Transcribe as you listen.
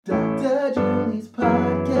Dr. Julie's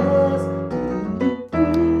podcast.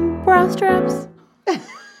 Bra straps.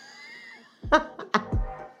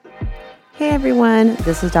 Hey everyone,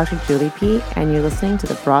 this is Dr. Julie P, and you're listening to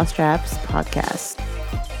the Bra Straps podcast.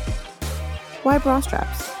 Why bra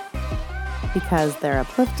straps? Because they're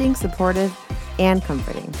uplifting, supportive, and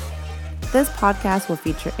comforting. This podcast will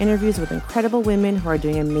feature interviews with incredible women who are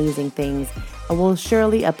doing amazing things and will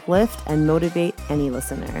surely uplift and motivate any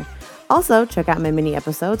listener. Also, check out my mini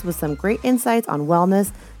episodes with some great insights on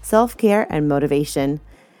wellness, self-care, and motivation.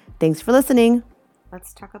 Thanks for listening.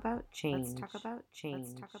 Let's talk about change.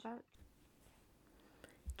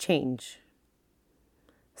 Change.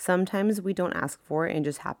 Sometimes we don't ask for it and it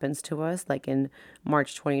just happens to us, like in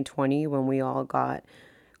March 2020 when we all got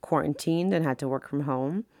quarantined and had to work from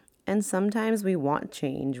home. And sometimes we want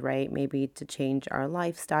change, right? Maybe to change our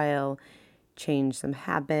lifestyle, change some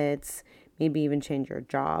habits, maybe even change your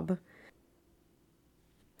job.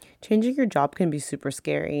 Changing your job can be super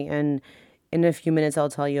scary. And in a few minutes,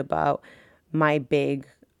 I'll tell you about my big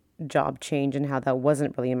job change and how that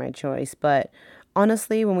wasn't really my choice. But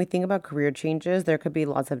honestly, when we think about career changes, there could be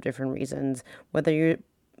lots of different reasons. Whether you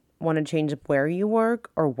want to change where you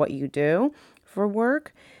work or what you do for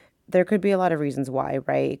work, there could be a lot of reasons why,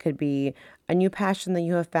 right? It could be a new passion that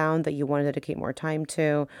you have found that you want to dedicate more time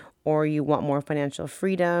to, or you want more financial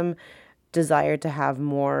freedom, desire to have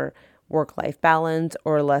more work-life balance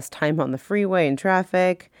or less time on the freeway and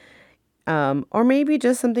traffic, or maybe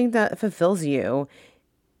just something that fulfills you.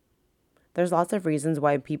 There's lots of reasons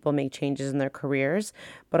why people make changes in their careers,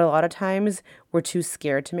 but a lot of times we're too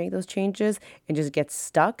scared to make those changes and just get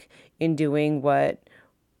stuck in doing what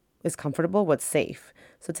is comfortable, what's safe.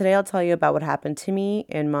 So today I'll tell you about what happened to me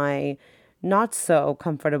in my not so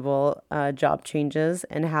comfortable job changes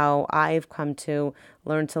and how I've come to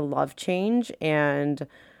learn to love change and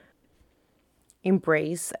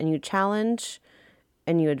embrace a new challenge,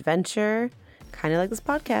 a new adventure, kind of like this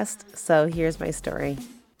podcast. So here's my story.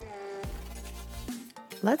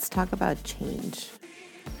 Let's talk about change.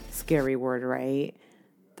 Scary word, right?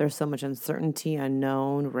 There's so much uncertainty,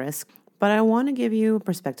 unknown, risk. But I want to give you a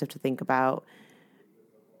perspective to think about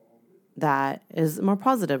that is more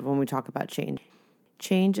positive when we talk about change.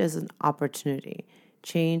 Change as an opportunity.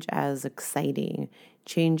 Change as exciting.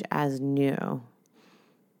 Change as new.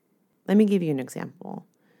 Let me give you an example.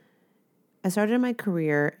 I started my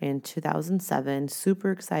career in 2007,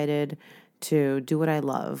 super excited to do what I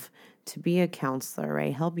love, to be a counselor,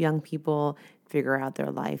 right? Help young people figure out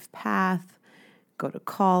their life path, go to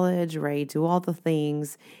college, right? Do all the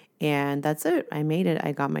things. And that's it. I made it.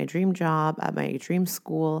 I got my dream job at my dream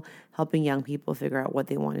school, helping young people figure out what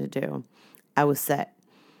they wanted to do. I was set.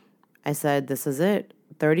 I said, this is it.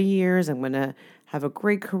 30 years. I'm going to have a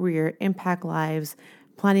great career, impact lives,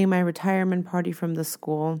 planning my retirement party from the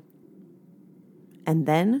school. And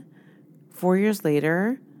then 4 years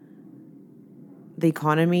later, the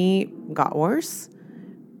economy got worse,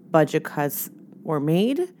 budget cuts were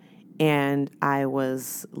made, and I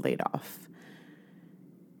was laid off.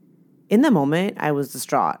 In the moment, I was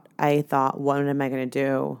distraught. I thought, what am I going to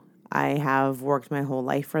do? I have worked my whole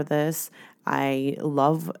life for this. I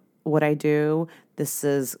love what I do. This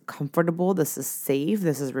is comfortable. This is safe.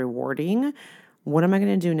 This is rewarding. What am I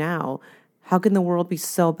going to do now? How can the world be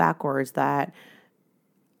so backwards that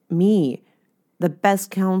me, the best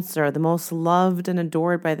counselor, the most loved and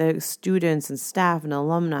adored by the students and staff and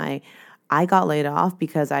alumni, I got laid off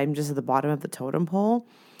because I'm just at the bottom of the totem pole?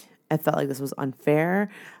 I felt like this was unfair,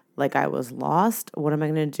 like I was lost. What am I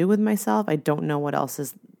going to do with myself? I don't know what else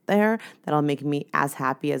is there that'll make me as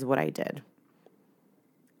happy as what I did.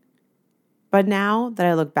 But now that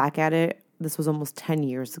I look back at it, this was almost 10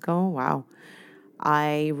 years ago. Wow.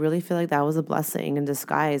 I really feel like that was a blessing in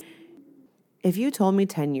disguise. If you told me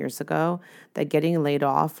 10 years ago that getting laid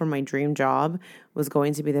off from my dream job was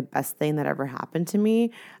going to be the best thing that ever happened to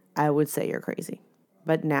me, I would say you're crazy.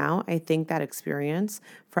 But now I thank that experience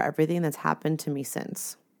for everything that's happened to me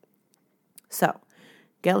since. So,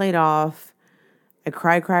 get laid off, I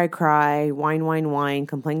cry, whine,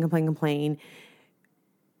 complain.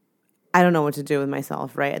 I don't know what to do with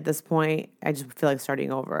myself, right? At this point, I just feel like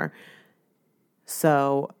starting over.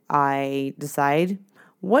 So I decide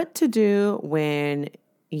what to do when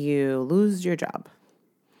you lose your job.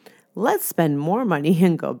 Let's spend more money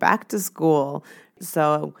and go back to school.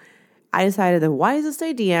 So I decided the wisest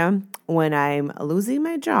idea when I'm losing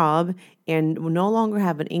my job and no longer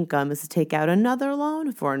have an income is to take out another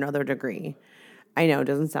loan for another degree. I know it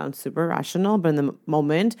doesn't sound super rational, but in the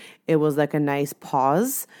moment, it was like a nice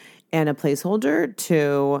pause and a placeholder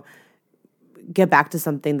to get back to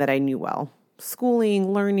something that I knew well.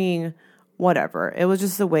 Schooling, learning, whatever. It was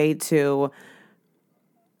just a way to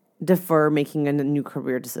defer making a new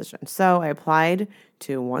career decision. So I applied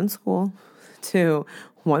to one school, to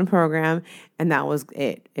one program, and that was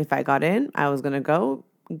it. If I got in, I was going to go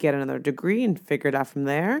get another degree and figure it out from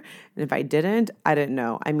there. And if I didn't, I didn't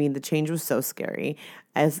know. I mean, the change was so scary.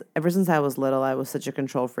 Ever since I was little, I was such a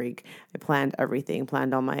control freak. I planned everything,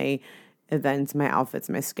 planned all my events, my outfits,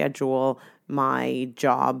 my schedule, my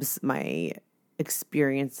jobs, my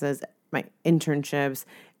experiences, my internships.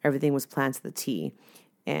 Everything was planned to the T.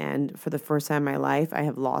 And for the first time in my life, I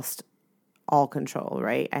have lost all control,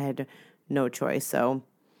 right? I had no choice. So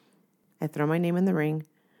I throw my name in the ring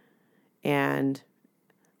and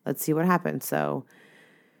let's see what happens. So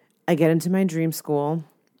I get into my dream school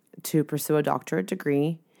to pursue a doctorate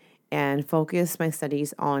degree and focus my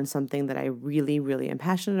studies on something that I really, really am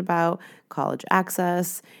passionate about, college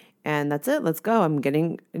access. And that's it. Let's go. I'm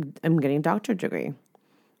getting a doctorate degree.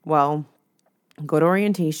 Well, go to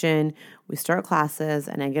orientation, we start classes,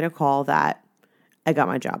 and I get a call that I got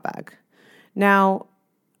my job back. Now,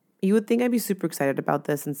 you would think I'd be super excited about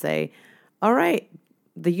this and say, all right,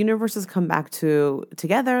 the universe has come back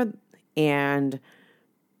together and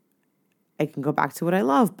I can go back to what I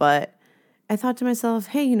love. But I thought to myself,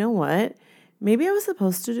 hey, you know what? Maybe I was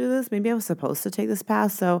supposed to do this. Maybe I was supposed to take this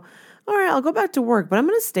path. So, all right, I'll go back to work, but I'm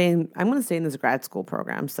going to stay in this grad school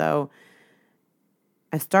program. So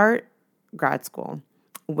I start grad school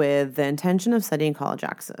with the intention of studying college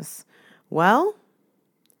access. Well,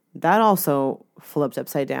 that also flipped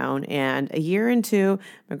upside down. And a year into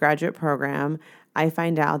my graduate program, I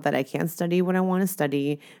find out that I can't study what I want to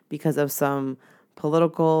study because of some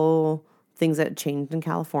political things that changed in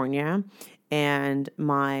California. And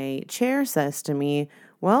my chair says to me,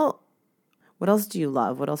 well, what else do you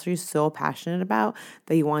love? What else are you so passionate about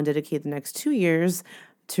that you want to dedicate the next 2 years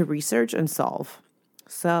to research and solve?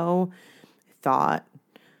 So I thought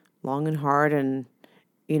long and hard, and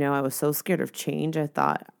I was so scared of change. I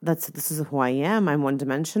thought this is who I am. I'm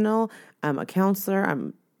one-dimensional. I'm a counselor.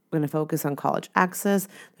 I'm going to focus on college access.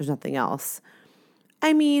 There's nothing else.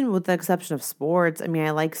 I mean, with the exception of sports. I mean,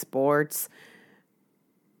 I like sports.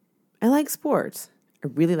 I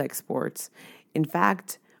really like sports. In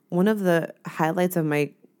fact, one of the highlights of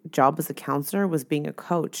my job as a counselor was being a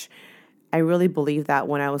coach. I really believe that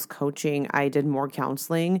when I was coaching, I did more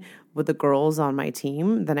counseling with the girls on my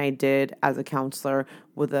team than I did as a counselor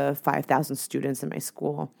with the 5,000 students in my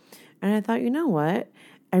school. And I thought, you know what?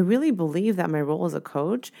 I really believe that my role as a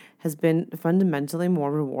coach has been fundamentally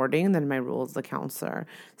more rewarding than my role as a counselor.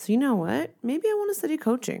 So you know what? Maybe I want to study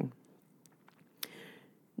coaching.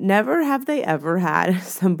 Never have they ever had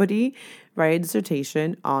somebody write a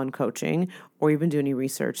dissertation on coaching or even do any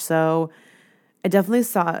research. So I definitely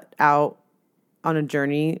sought out on a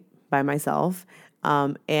journey by myself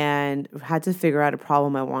and had to figure out a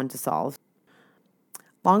problem I wanted to solve.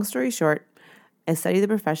 Long story short, I studied the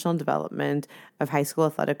professional development of high school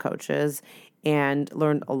athletic coaches and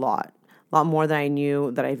learned a lot more than I knew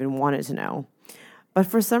that I even wanted to know. But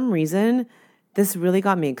for some reason, this really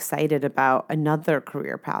got me excited about another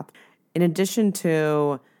career path. In addition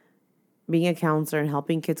to being a counselor and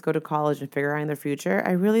helping kids go to college and figure out their future,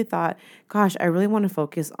 I really thought, gosh, I really want to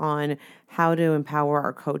focus on how to empower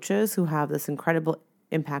our coaches who have this incredible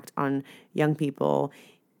impact on young people.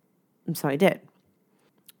 And so I did.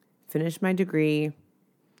 Finished my degree,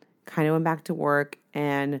 kind of went back to work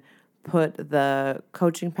and put the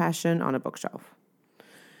coaching passion on a bookshelf.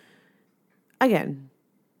 Again,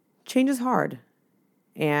 change is hard.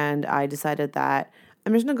 And I decided that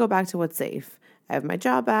I'm just going to go back to what's safe. I have my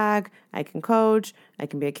job back. I can coach. I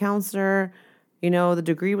can be a counselor. The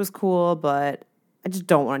degree was cool, but I just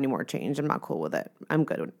don't want any more change. I'm not cool with it. I'm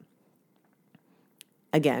good with it.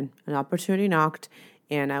 Again, an opportunity knocked,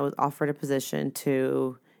 and I was offered a position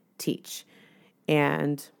to teach.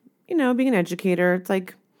 And, being an educator, it's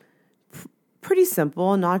like pretty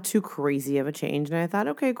simple, not too crazy of a change. And I thought,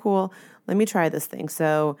 okay, cool. Let me try this thing.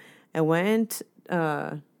 So I went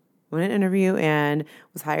an interview and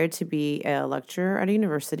was hired to be a lecturer at a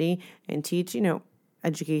university and teach,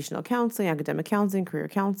 educational counseling, academic counseling, career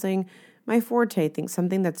counseling. My forte, I think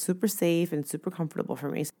something that's super safe and super comfortable for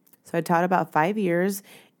me. So I taught about 5 years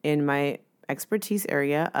in my expertise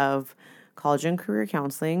area of college and career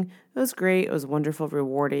counseling. It was great. It was wonderful,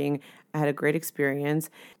 rewarding. I had a great experience.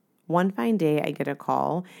 One fine day, I get a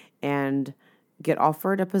call and get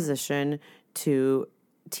offered a position to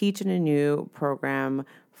teach in a new program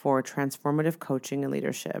for transformative coaching and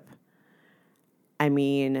leadership. I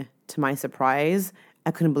mean, to my surprise,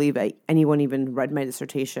 I couldn't believe anyone even read my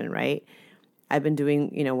dissertation, right? I've been doing,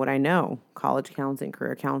 what I know, college counseling,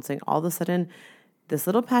 career counseling. All of a sudden, this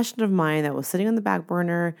little passion of mine that was sitting on the back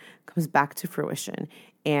burner comes back to fruition.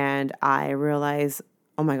 And I realize,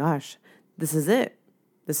 oh my gosh, this is it.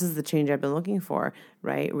 This is the change I've been looking for,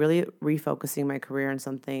 right? Really refocusing my career on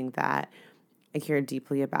something that I care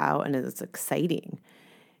deeply about and it's exciting.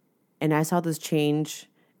 And I saw this change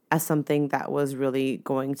as something that was really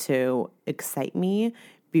going to excite me,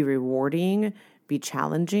 be rewarding, be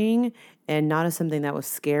challenging, and not as something that was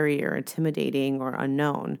scary or intimidating or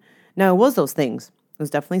unknown. Now, it was those things. It was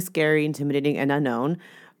definitely scary, intimidating, and unknown,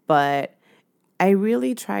 but I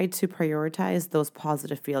really tried to prioritize those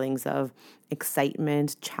positive feelings of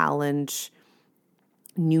excitement, challenge,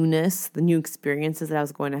 newness, the new experiences that I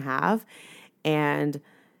was going to have. And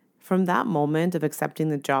from that moment of accepting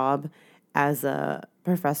the job as a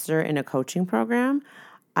professor in a coaching program,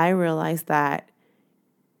 I realized that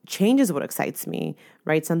change is what excites me,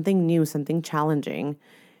 right? Something new, something challenging.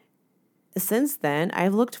 Since then,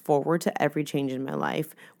 I've looked forward to every change in my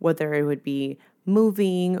life, whether it would be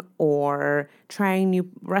moving or trying new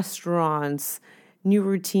restaurants, new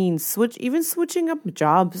routines, switching up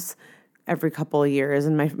jobs every couple of years.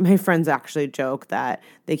 And my friends actually joke that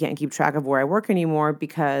they can't keep track of where I work anymore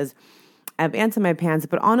because I have ants in my pants.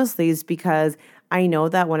 But honestly, it's because I know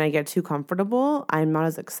that when I get too comfortable, I'm not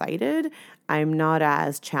as excited, I'm not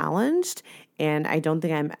as challenged, and I don't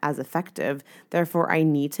think I'm as effective. Therefore, I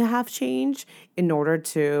need to have change in order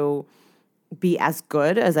to be as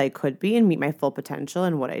good as I could be and meet my full potential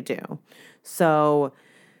in what I do. So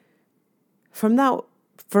from that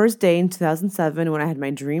first day in 2007, when I had my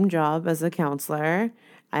dream job as a counselor,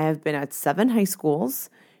 I have been at 7 high schools,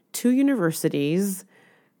 2 universities,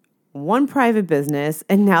 1 private business,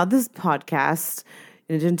 and now this podcast,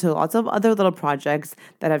 in addition to lots of other little projects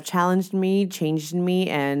that have challenged me, changed me,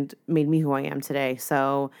 and made me who I am today.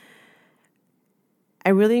 So I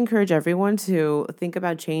really encourage everyone to think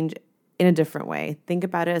about change in a different way. Think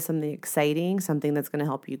about it as something exciting, something that's going to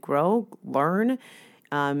help you grow, learn,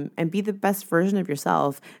 and be the best version of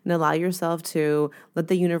yourself, and allow yourself to let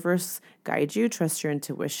the universe guide you, trust your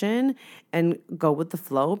intuition, and go with the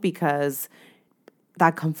flow, because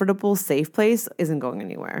that comfortable, safe place isn't going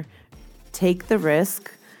anywhere. Take the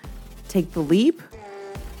risk, take the leap,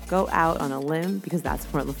 go out on a limb, because that's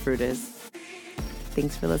where the fruit is.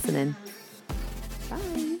 Thanks for listening.